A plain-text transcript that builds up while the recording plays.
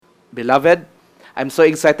Beloved, I'm so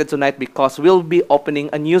excited tonight because we'll be opening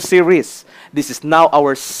a new series. This is now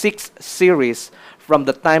our sixth series from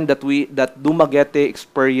the time that Dumaguete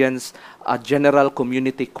experienced a general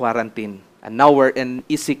community quarantine. And now we're in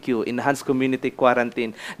ECQ, Enhanced Community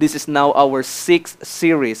Quarantine. This is now our sixth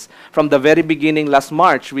series. From the very beginning last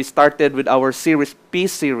March, we started with our series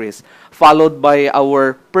Peace series, followed by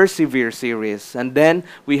our Persevere series. And then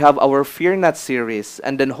we have our Fear Not series.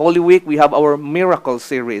 And then Holy Week, we have our Miracle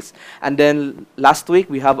series. And then last week,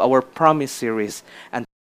 we have our Promise series. And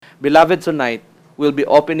beloved, tonight, we'll be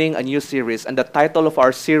opening a new series. And the title of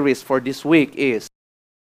our series for this week is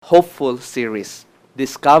Hopeful Series.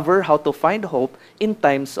 Discover how to find hope in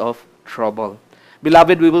times of trouble.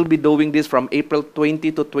 Beloved, we will be doing this from April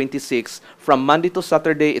 20 to 26. From Monday to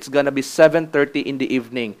Saturday, it's going to be 7:30 in the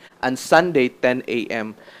evening, and Sunday, 10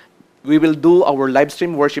 a.m. We will do our live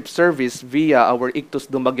stream worship service via our Ictus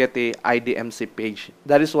Dumaguete IDMC page.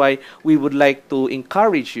 That is why we would like to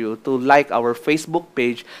encourage you to like our Facebook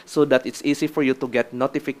page so that it's easy for you to get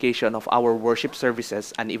notification of our worship services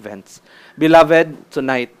and events. Beloved,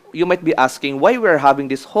 tonight, you might be asking why we're having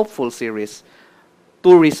this hopeful series.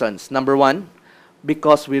 Two reasons. Number one,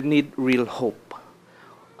 because we need real hope.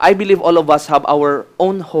 I believe all of us have our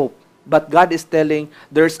own hope, but God is telling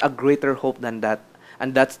there's a greater hope than that.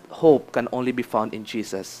 And that hope can only be found in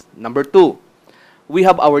Jesus. Number two, we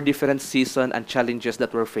have our different season and challenges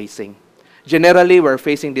that we're facing. Generally, we're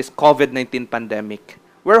facing this COVID-19 pandemic.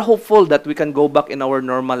 We're hopeful that we can go back in our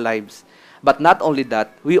normal lives. But not only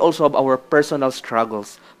that, we also have our personal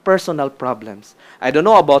struggles, personal problems. I don't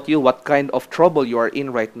know about you, what kind of trouble you are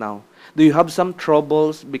in right now. Do you have some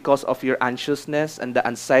troubles because of your anxiousness and the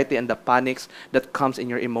anxiety and the panics that comes in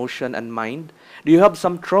your emotion and mind? Do you have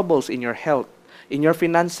some troubles in your health, in your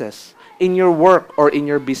finances, in your work, or in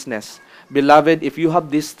your business? Beloved, if you have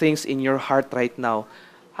these things in your heart right now,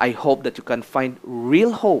 I hope that you can find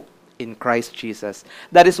real hope in Christ Jesus.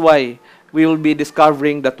 That is why we will be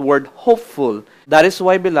discovering that word hopeful. That is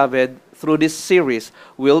why, beloved, through this series,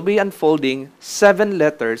 we'll be unfolding 7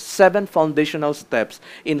 letters, 7 foundational steps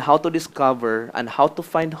in how to discover and how to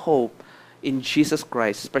find hope in Jesus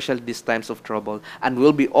Christ, especially these times of trouble. And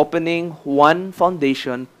we'll be opening 1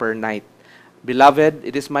 foundation per night. Beloved,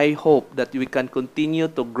 it is my hope that we can continue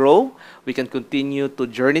to grow, we can continue to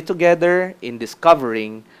journey together in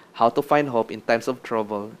discovering how to find hope in times of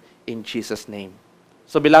trouble in Jesus' name.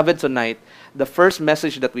 So, beloved, tonight, the first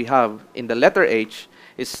message that we have in the letter H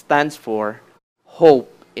stands for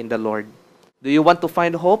hope in the Lord. Do you want to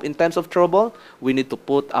find hope in times of trouble? We need to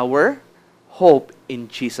put our hope in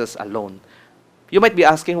Jesus alone. You might be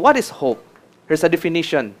asking, what is hope? Here's a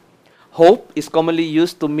definition. Hope is commonly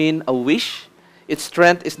used to mean a wish. Its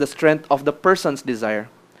strength is the strength of the person's desire.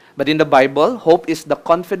 But in the Bible, hope is the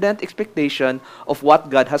confident expectation of what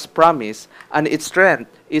God has promised, and its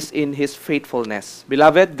strength is in His faithfulness.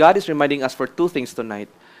 Beloved, God is reminding us for 2 things tonight.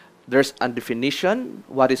 There's a definition,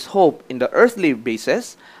 what is hope in the earthly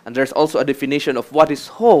basis, and there's also a definition of what is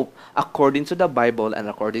hope according to the Bible and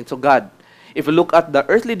according to God. If you look at the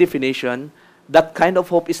earthly definition, that kind of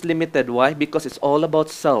hope is limited. Why? Because it's all about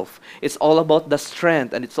self. It's all about the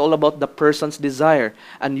strength, and it's all about the person's desire.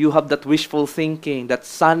 And you have that wishful thinking, that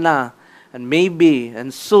sana, and maybe,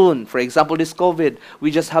 and soon. For example, this COVID,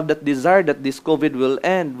 we just have that desire that this COVID will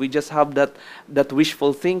end. We just have that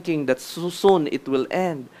wishful thinking that soon it will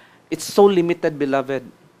end. It's so limited, beloved.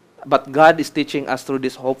 But God is teaching us through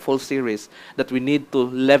this hopeful series that we need to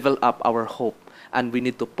level up our hope. And we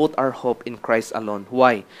need to put our hope in Christ alone.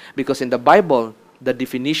 Why? Because in the Bible, the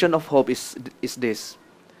definition of hope is this.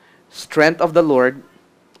 Strength of the Lord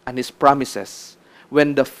and His promises.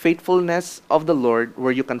 When the faithfulness of the Lord,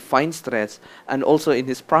 where you can find strength, and also in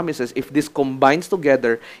His promises, if this combines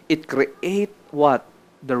together, it creates what?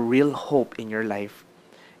 The real hope in your life.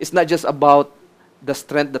 It's not just about the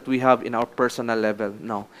strength that we have in our personal level.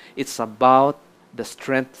 No. It's about the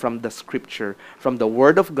strength from the Scripture, from the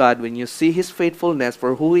Word of God, when you see His faithfulness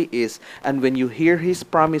for who He is, and when you hear His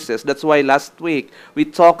promises. That's why last week, we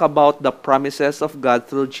talked about the promises of God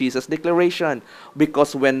through Jesus' declaration.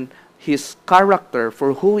 Because when His character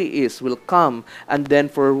for who He is will come, and then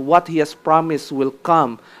for what He has promised will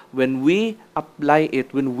come, when we apply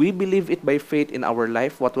it, when we believe it by faith in our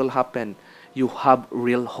life, what will happen? You have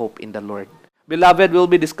real hope in the Lord. Beloved, we'll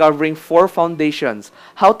be discovering 4 foundations,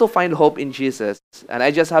 how to find hope in Jesus. And I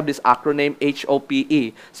just have this acronym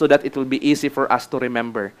HOPE so that it will be easy for us to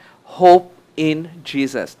remember. Hope in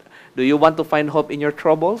Jesus. Do you want to find hope in your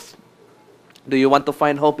troubles? Do you want to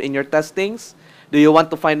find hope in your testings? Do you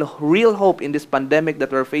want to find real hope in this pandemic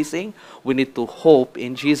that we're facing? We need to hope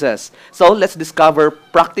in Jesus. So let's discover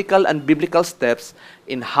practical and biblical steps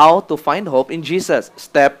in how to find hope in Jesus.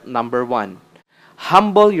 Step number 1.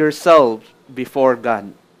 Humble yourself before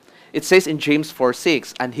God. It says in James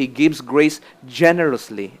 4:6, and He gives grace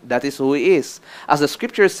generously. That is who He is. As the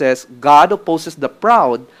scripture says, God opposes the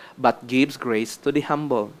proud, but gives grace to the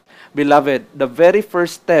humble. Beloved, the very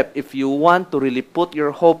first step, if you want to really put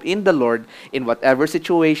your hope in the Lord, in whatever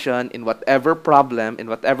situation, in whatever problem, in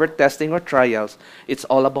whatever testing or trials, it's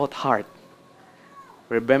all about heart.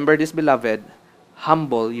 Remember this, beloved,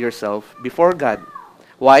 humble yourself before God.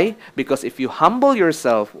 Why? Because if you humble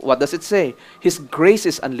yourself, what does it say? His grace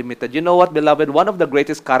is unlimited. You know what, beloved? One of the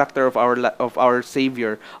greatest character of our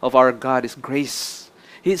Savior, of our God, is grace.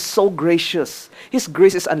 He is so gracious. His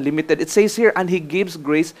grace is unlimited. It says here, and He gives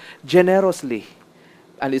grace generously.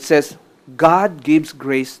 And it says, God gives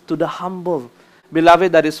grace to the humble.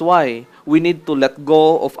 Beloved, that is why we need to let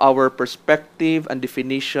go of our perspective and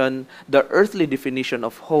definition, the earthly definition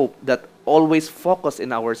of hope that always focus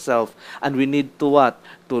in ourselves. And we need to what?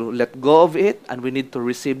 To let go of it, and we need to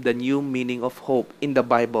receive the new meaning of hope in the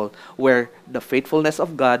Bible, where the faithfulness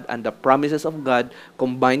of God and the promises of God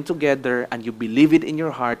combine together, and you believe it in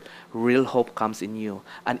your heart, real hope comes in you.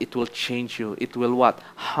 And it will change you. It will what?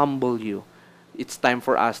 Humble you. It's time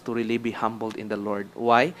for us to really be humbled in the Lord.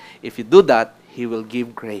 Why? If you do that, He will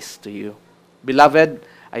give grace to you. Beloved,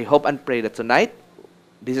 I hope and pray that tonight,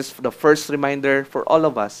 this is the first reminder for all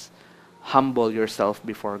of us. Humble yourself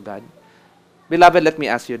before God. Beloved, let me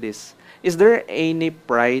ask you this. Is there any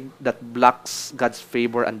pride that blocks God's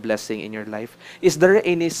favor and blessing in your life? Is there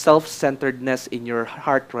any self-centeredness in your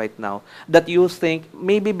heart right now that you think,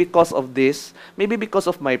 maybe because of this, maybe because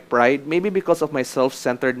of my pride, maybe because of my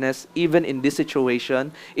self-centeredness, even in this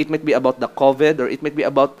situation, it might be about the COVID, or it might be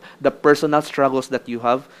about the personal struggles that you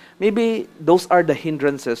have. Maybe those are the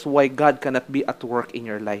hindrances why God cannot be at work in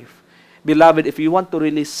your life. Beloved, if you want to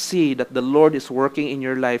really see that the Lord is working in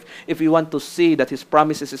your life, if you want to see that His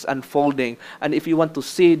promises is unfolding, and if you want to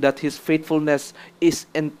see that His faithfulness is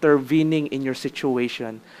intervening in your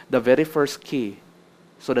situation, the very first key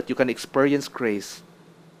so that you can experience grace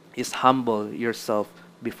is humble yourself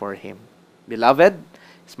before Him. Beloved,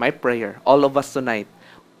 it's my prayer, all of us tonight,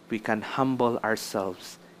 we can humble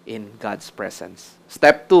ourselves in God's presence.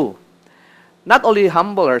 Step 2, not only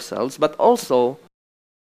humble ourselves, but also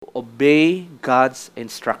obey God's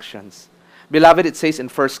instructions. Beloved, it says in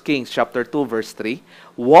 1 Kings chapter 2 verse 3,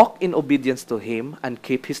 walk in obedience to Him and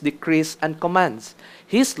keep His decrees and commands,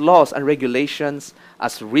 His laws and regulations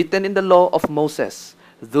as written in the law of Moses.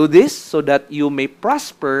 Do this so that you may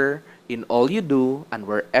prosper in all you do and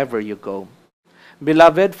wherever you go.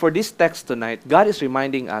 Beloved, for this text tonight, God is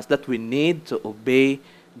reminding us that we need to obey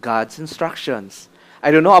God's instructions. I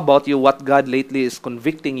don't know about you, what God lately is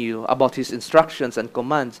convicting you about His instructions and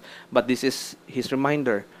commands, but this is His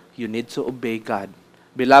reminder. You need to obey God.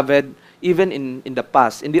 Beloved, even in the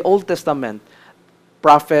past, in the Old Testament,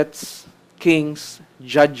 prophets, kings,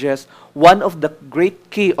 judges, one of the great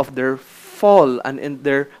key of their fall and in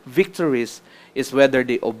their victories is whether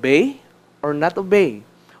they obey or not obey.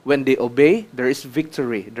 When they obey, there is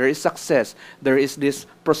victory, there is success, there is this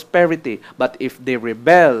prosperity. But if they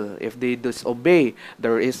rebel, if they disobey,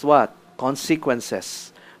 there is what?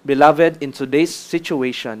 Consequences. Beloved, in today's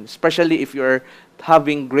situation, especially if you're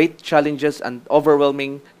having great challenges and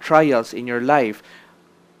overwhelming trials in your life,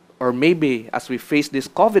 or maybe as we face this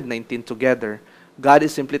COVID-19 together, God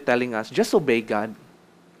is simply telling us, just obey God.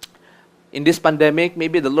 In this pandemic,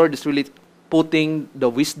 maybe the Lord is really putting the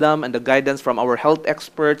wisdom and the guidance from our health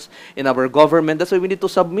experts in our government. That's why we need to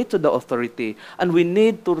submit to the authority. And we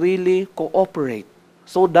need to really cooperate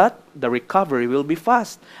so that the recovery will be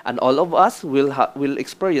fast. And all of us will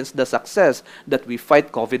experience the success that we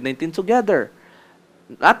fight COVID-19 together.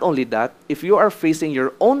 Not only that, if you are facing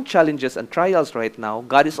your own challenges and trials right now,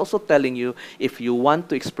 God is also telling you, if you want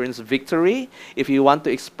to experience victory, if you want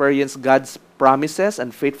to experience God's promises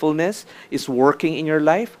and faithfulness is working in your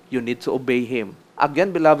life, you need to obey Him.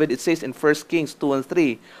 Again, beloved, it says in 1 Kings 2 and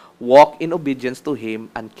 3, walk in obedience to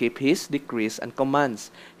Him and keep His decrees and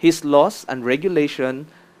commands, His laws and regulation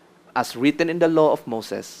as written in the law of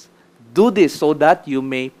Moses. Do this so that you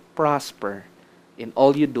may prosper in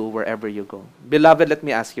all you do, wherever you go. Beloved, let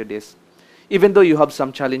me ask you this. Even though you have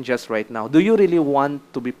some challenges right now, do you really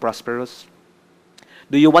want to be prosperous?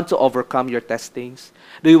 Do you want to overcome your testings?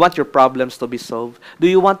 Do you want your problems to be solved? Do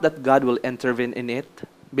you want that God will intervene in it?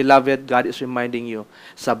 Beloved, God is reminding you,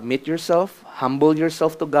 submit yourself, humble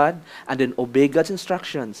yourself to God, and then obey God's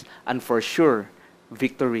instructions. And for sure,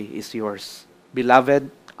 victory is yours.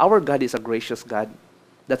 Beloved, Our God is a gracious God.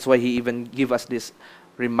 That's why He even give us this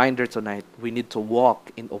reminder tonight. We need to walk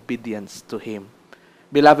in obedience to Him.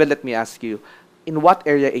 Beloved, let me ask you, in what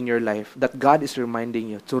area in your life that God is reminding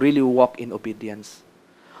you to really walk in obedience?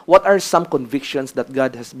 What are some convictions that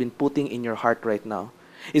God has been putting in your heart right now?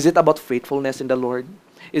 Is it about faithfulness in the Lord?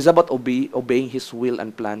 Is it about obeying His will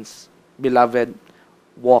and plans? Beloved,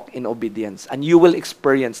 walk in obedience, and you will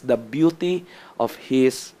experience the beauty of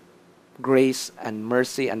His grace and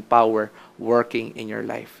mercy and power working in your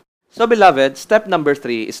life. So, beloved, step number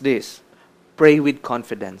 3 is this: pray with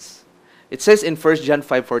confidence. It says in 1 John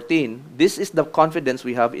 5:14, this is the confidence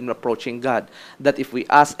we have in approaching God, that if we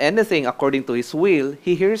ask anything according to His will,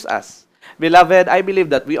 He hears us. Beloved, I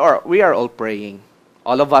believe that we are all praying.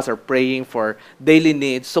 All of us are praying for daily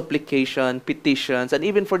needs, supplication, petitions, and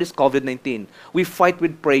even for this COVID-19. We fight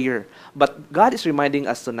with prayer. But God is reminding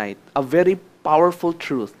us tonight a very powerful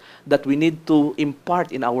truth that we need to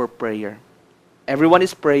impart in our prayer. Everyone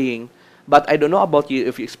is praying, but I don't know about you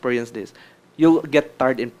if you experience this. You get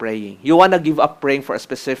tired in praying. You want to give up praying for a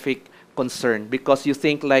specific concern because you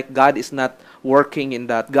think like God is not working in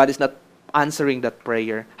that. God is not answering that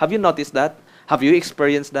prayer. Have you noticed that? Have you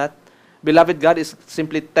experienced that? Beloved, God is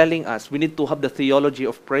simply telling us we need to have the theology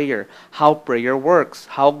of prayer, how prayer works,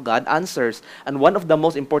 how God answers. And one of the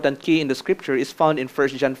most important key in the scripture is found in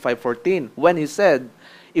 1 John 5:14 when He said,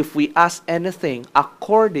 if we ask anything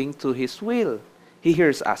according to His will, He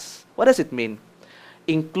hears us. What does it mean?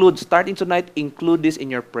 Starting tonight, include this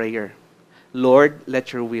in your prayer. Lord,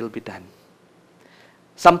 let your will be done.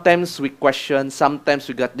 Sometimes we question, sometimes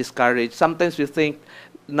we got discouraged, sometimes we think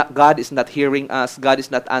God is not hearing us, God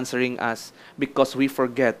is not answering us, because we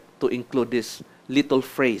forget to include this little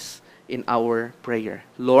phrase in our prayer.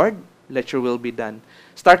 Lord, let your will be done.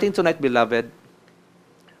 Starting tonight, beloved,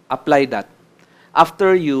 apply that.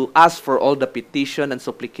 After you ask for all the petition and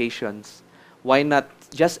supplications, why not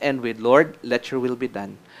just end with, Lord, let your will be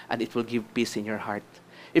done, and it will give peace in your heart.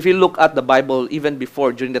 If you look at the Bible, even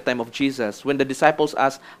before, during the time of Jesus, when the disciples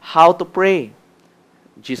asked how to pray,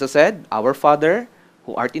 Jesus said, Our Father,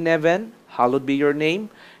 who art in heaven, hallowed be your name.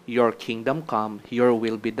 Your kingdom come, your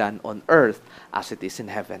will be done on earth as it is in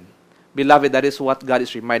heaven. Beloved, that is what God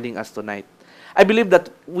is reminding us tonight. I believe that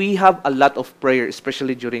we have a lot of prayer,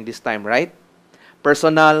 especially during this time, right?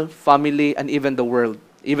 Personal, family, and even the world,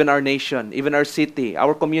 even our nation, even our city,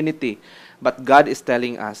 our community. But God is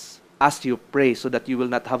telling us, as you pray so that you will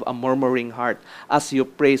not have a murmuring heart, as you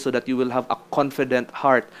pray so that you will have a confident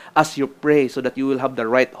heart, as you pray so that you will have the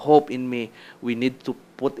right hope in me, we need to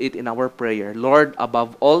put it in our prayer. Lord,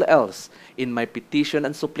 above all else, in my petition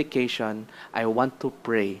and supplication, I want to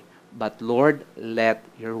pray, but Lord, let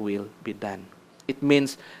your will be done. It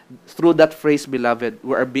means, through that phrase, beloved,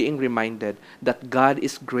 we are being reminded that God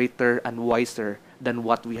is greater and wiser than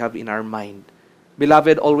what we have in our mind.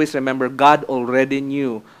 Beloved, always remember, God already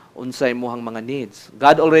knew unsay mohang mga needs.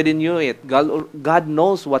 God already knew it. God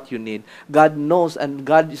knows what you need. God knows, and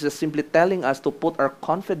God is just simply telling us to put our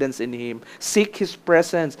confidence in Him. Seek His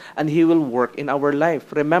presence, and He will work in our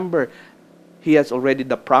life. Remember, He has already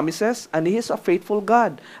the promises, and He is a faithful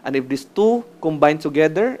God. And if these two combine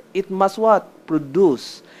together, it must what?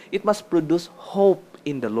 Produce. It must produce hope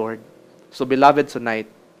in the Lord. So, beloved,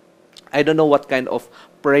 tonight, I don't know what kind of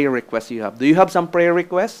prayer requests you have. Do you have some prayer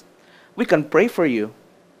requests? We can pray for you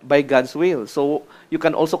by God's will. So you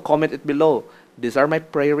can also comment it below. These are my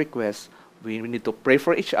prayer requests. We need to pray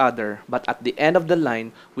for each other. But at the end of the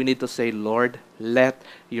line, we need to say, Lord, let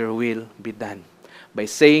your will be done. By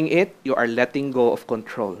saying it, you are letting go of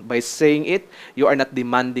control. By saying it, you are not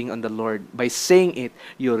demanding on the Lord. By saying it,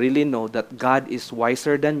 you really know that God is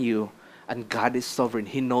wiser than you and God is sovereign.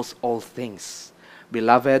 He knows all things.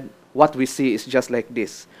 Beloved, what we see is just like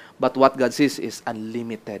this. But what God sees is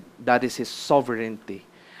unlimited. That is His sovereignty.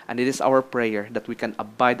 And it is our prayer that we can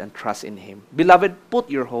abide and trust in Him. Beloved, put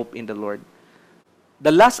your hope in the Lord.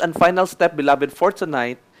 The last and final step, beloved, for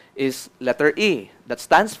tonight is letter E. That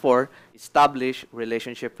stands for establish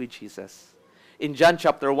relationship with Jesus. In John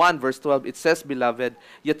chapter 1, verse 12, it says, Beloved,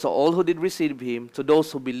 yet to all who did receive Him, to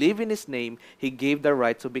those who believe in His name, He gave the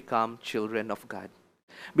right to become children of God.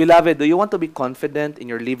 Beloved, do you want to be confident in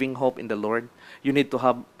your living hope in the Lord? You need to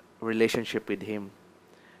have a relationship with Him.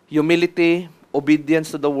 Humility,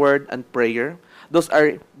 obedience to the Word, and prayer, those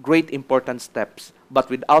are great important steps. But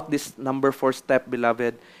without this number 4 step,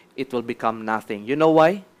 beloved, it will become nothing. You know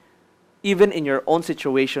why? Even in your own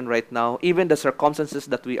situation right now, even the circumstances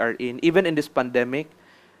that we are in, even in this pandemic,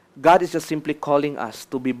 God is just simply calling us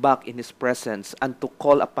to be back in His presence and to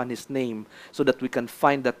call upon His name so that we can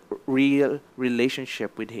find that real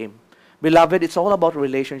relationship with Him. Beloved, it's all about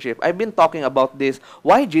relationship. I've been talking about this.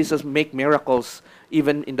 Why Jesus make miracles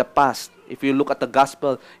even in the past. If you look at the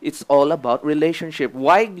gospel, it's all about relationship.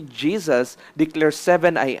 Why Jesus declares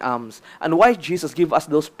 7 I ams. And why Jesus give us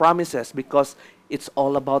those promises? Because it's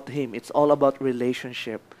all about Him. It's all about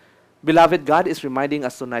relationship. Beloved, God is reminding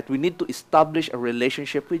us tonight we need to establish a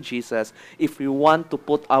relationship with Jesus if we want to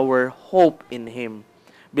put our hope in Him.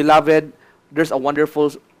 Beloved, there's a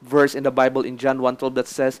wonderful verse in the Bible in John 1:12 that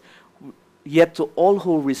says, "Yet to all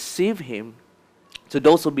who receive Him, to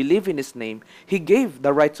those who believe in His name, He gave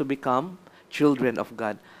the right to become children of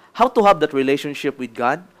God." How to have that relationship with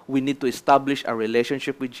God? We need to establish a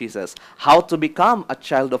relationship with Jesus. How to become a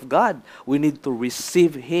child of God? We need to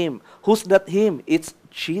receive Him. Who's that Him? It's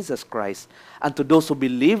Jesus Christ. And to those who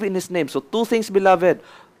believe in His name. So two things, beloved.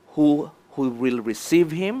 Who will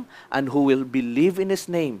receive Him and who will believe in His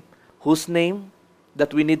name. Whose name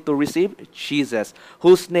that we need to receive? Jesus.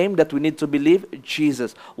 Whose name that we need to believe?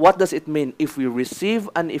 Jesus. What does it mean? If we receive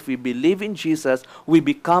and if we believe in Jesus, we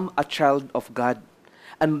become a child of God.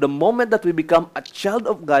 And the moment that we become a child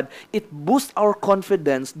of God, it boosts our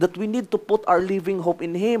confidence that we need to put our living hope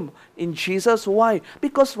in Him, in Jesus. Why?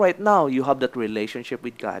 Because right now, you have that relationship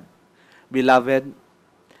with God. Beloved,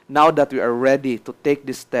 now that we are ready to take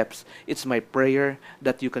these steps, it's my prayer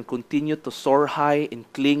that you can continue to soar high in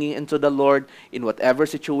clinging into the Lord in whatever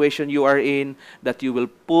situation you are in, that you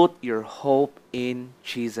will put your hope in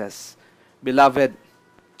Jesus. Beloved,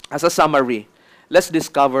 as a summary, let's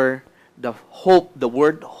discover the hope, the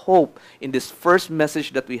word hope, in this first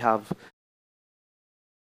message that we have.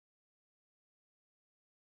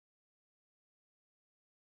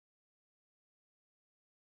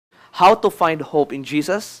 How to find hope in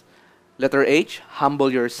Jesus? Letter H,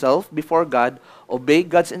 humble yourself before God, obey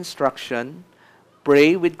God's instruction,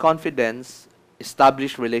 pray with confidence,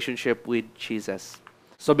 establish relationship with Jesus.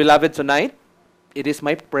 So beloved, tonight, it is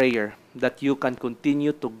my prayer that you can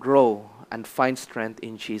continue to grow and find strength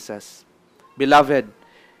in Jesus. Beloved,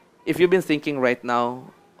 if you've been thinking right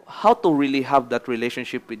now, how to really have that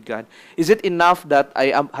relationship with God, is it enough that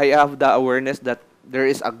I have the awareness that there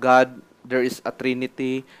is a God, there is a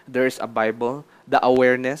Trinity, there is a Bible, the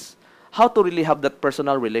awareness? How to really have that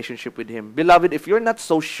personal relationship with Him? Beloved, if you're not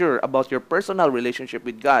so sure about your personal relationship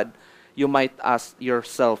with God, you might ask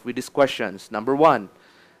yourself with these questions. Number one,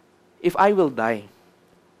 if I will die,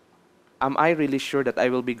 am I really sure that I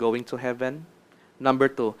will be going to heaven? Number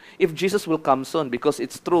two, if Jesus will come soon, because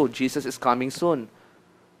it's true, Jesus is coming soon,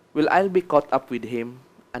 will I be caught up with Him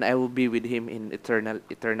and I will be with Him in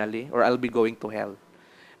eternally, or I'll be going to hell?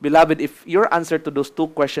 Beloved, if your answer to those two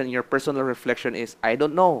questions, your personal reflection is, I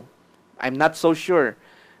don't know, I'm not so sure,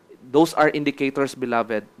 those are indicators,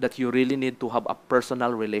 beloved, that you really need to have a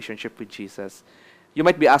personal relationship with Jesus. You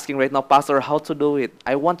might be asking right now, Pastor, how to do it?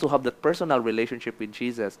 I want to have that personal relationship with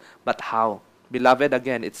Jesus, but how? Beloved,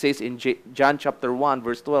 again, it says in John chapter 1,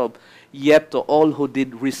 verse 12, "Yet to all who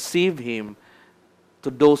did receive Him, to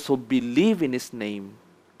those who believe in His name,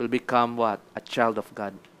 will become" what? A child of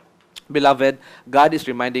God. Beloved, God is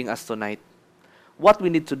reminding us tonight what we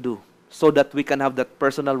need to do so that we can have that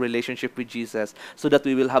personal relationship with Jesus, so that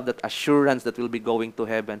we will have that assurance that we'll be going to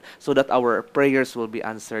heaven, so that our prayers will be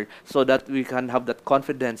answered, so that we can have that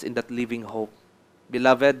confidence in that living hope.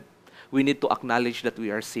 Beloved, we need to acknowledge that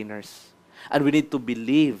we are sinners. And we need to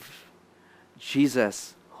believe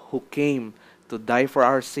Jesus, who came to die for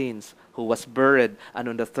our sins, who was buried, and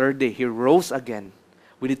on the third day He rose again.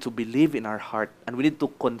 We need to believe in our heart, and we need to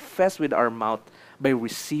confess with our mouth by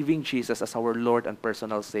receiving Jesus as our Lord and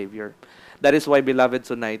personal Savior. That is why, beloved,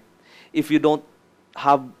 tonight, if you don't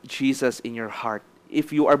have Jesus in your heart,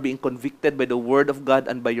 if you are being convicted by the Word of God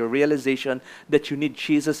and by your realization that you need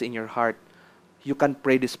Jesus in your heart, you can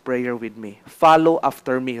pray this prayer with me. Follow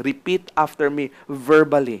after me. Repeat after me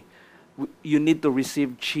verbally. You need to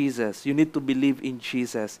receive Jesus. You need to believe in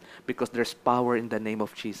Jesus because there's power in the name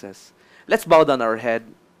of Jesus. Let's bow down our head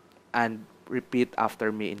and repeat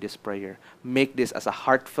after me in this prayer. Make this as a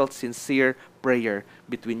heartfelt, sincere prayer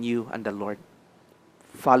between you and the Lord.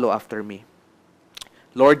 Follow after me.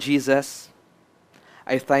 Lord Jesus,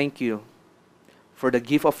 I thank You for the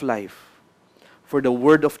gift of life, for the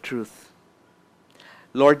word of truth.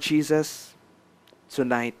 Lord Jesus,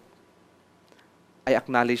 tonight, I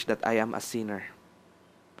acknowledge that I am a sinner.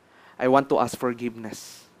 I want to ask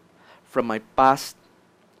forgiveness from my past,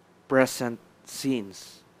 present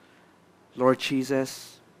sins. Lord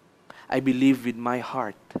Jesus, I believe with my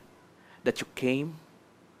heart that You came,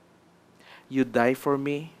 You died for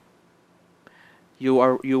me, you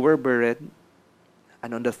were buried,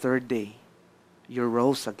 and on the third day, You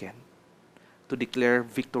rose again to declare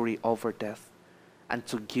victory over death. and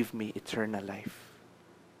to give me eternal life.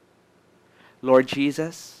 Lord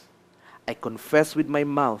Jesus, I confess with my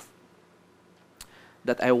mouth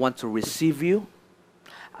that I want to receive you,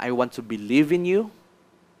 I want to believe in you,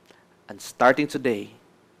 and starting today,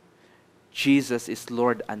 Jesus is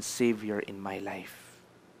Lord and Savior in my life.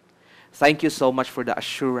 Thank you so much for the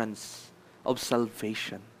assurance of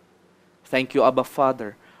salvation. Thank you, Abba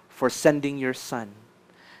Father, for sending your Son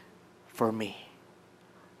for me.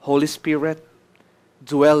 Holy Spirit,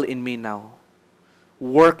 dwell in me now.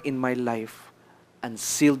 Work in my life and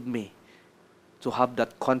sealed me to have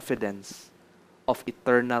that confidence of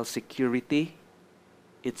eternal security,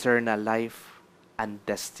 eternal life, and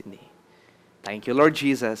destiny. Thank you, Lord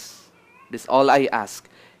Jesus. This is all I ask.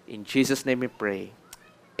 In Jesus' name we pray.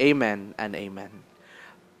 Amen and amen.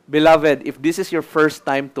 Beloved, if this is your first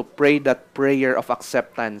time to pray that prayer of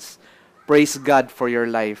acceptance, praise God for your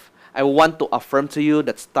life. I want to affirm to you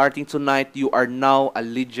that starting tonight, you are now a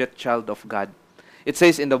legit child of God. It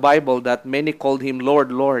says in the Bible that many called him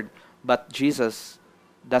Lord, Lord, but Jesus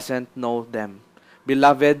doesn't know them.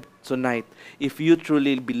 Beloved, tonight, if you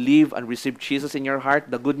truly believe and receive Jesus in your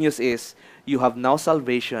heart, the good news is you have now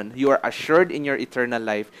salvation. You are assured in your eternal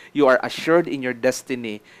life. You are assured in your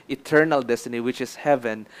destiny, eternal destiny, which is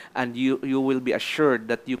heaven. And you will be assured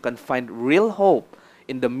that you can find real hope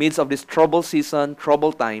in the midst of this troubled season,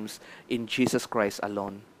 troubled times, in Jesus Christ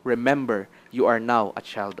alone. Remember, you are now a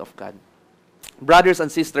child of God. Brothers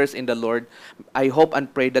and sisters in the Lord, I hope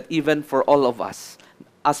and pray that even for all of us,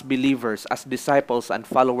 as believers, as disciples and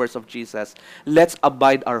followers of Jesus, let's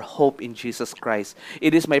abide our hope in Jesus Christ.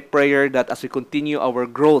 It is my prayer that as we continue our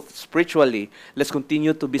growth spiritually, let's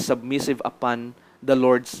continue to be submissive upon the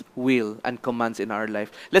Lord's will and commands in our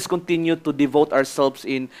life. Let's continue to devote ourselves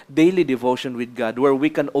in daily devotion with God, where we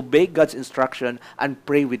can obey God's instruction and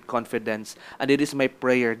pray with confidence. And it is my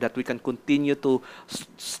prayer that we can continue to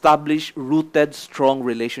establish rooted, strong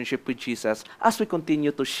relationship with Jesus as we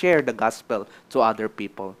continue to share the gospel to other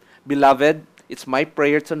people. Beloved, it's my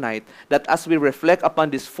prayer tonight that as we reflect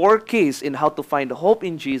upon these 4 keys in how to find hope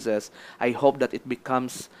in Jesus, I hope that it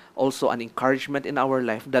becomes also an encouragement in our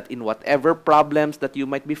life, that in whatever problems that you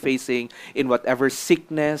might be facing, in whatever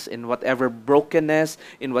sickness, in whatever brokenness,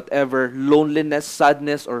 in whatever loneliness,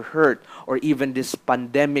 sadness, or hurt, or even this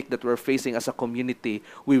pandemic that we're facing as a community,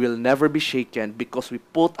 we will never be shaken because we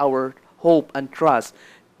put our hope and trust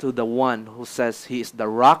to the one who says he is the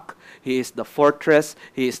rock, he is the fortress,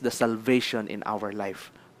 he is the salvation in our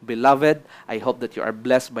life. Beloved, I hope that you are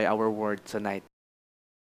blessed by our word tonight.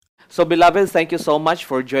 So, beloved, thank you so much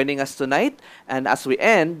for joining us tonight. And as we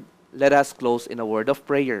end, let us close in a word of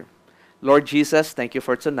prayer. Lord Jesus, thank you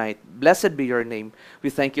for tonight. Blessed be your name.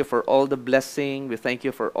 We thank you for all the blessing. We thank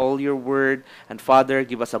you for all your word. And Father,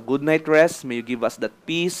 give us a good night rest. May you give us that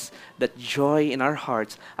peace, that joy in our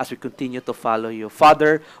hearts as we continue to follow you.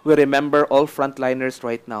 Father, we remember all frontliners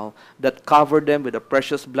right now, that cover them with the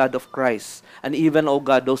precious blood of Christ. And even, oh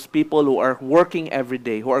God, those people who are working every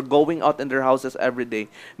day, who are going out in their houses every day,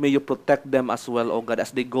 may you protect them as well, oh God,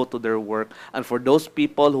 as they go to their work. And for those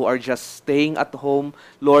people who are just staying at home,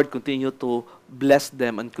 Lord, continue to bless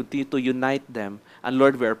them and continue to unite them. And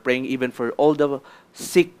Lord, we are praying even for all the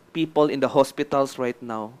sick people in the hospitals right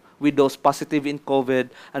now, with those positive in COVID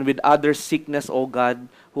and with other sickness, oh God,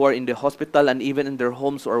 who are in the hospital and even in their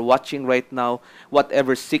homes who are watching right now.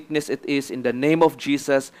 Whatever sickness it is, in the name of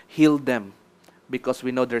Jesus, heal them, because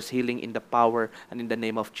we know there's healing in the power and in the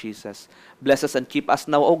name of Jesus. Bless us and keep us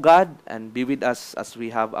now, O God, and be with us as we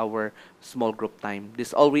have our small group time.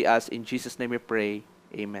 This all we ask. In Jesus' name we pray.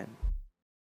 Amen.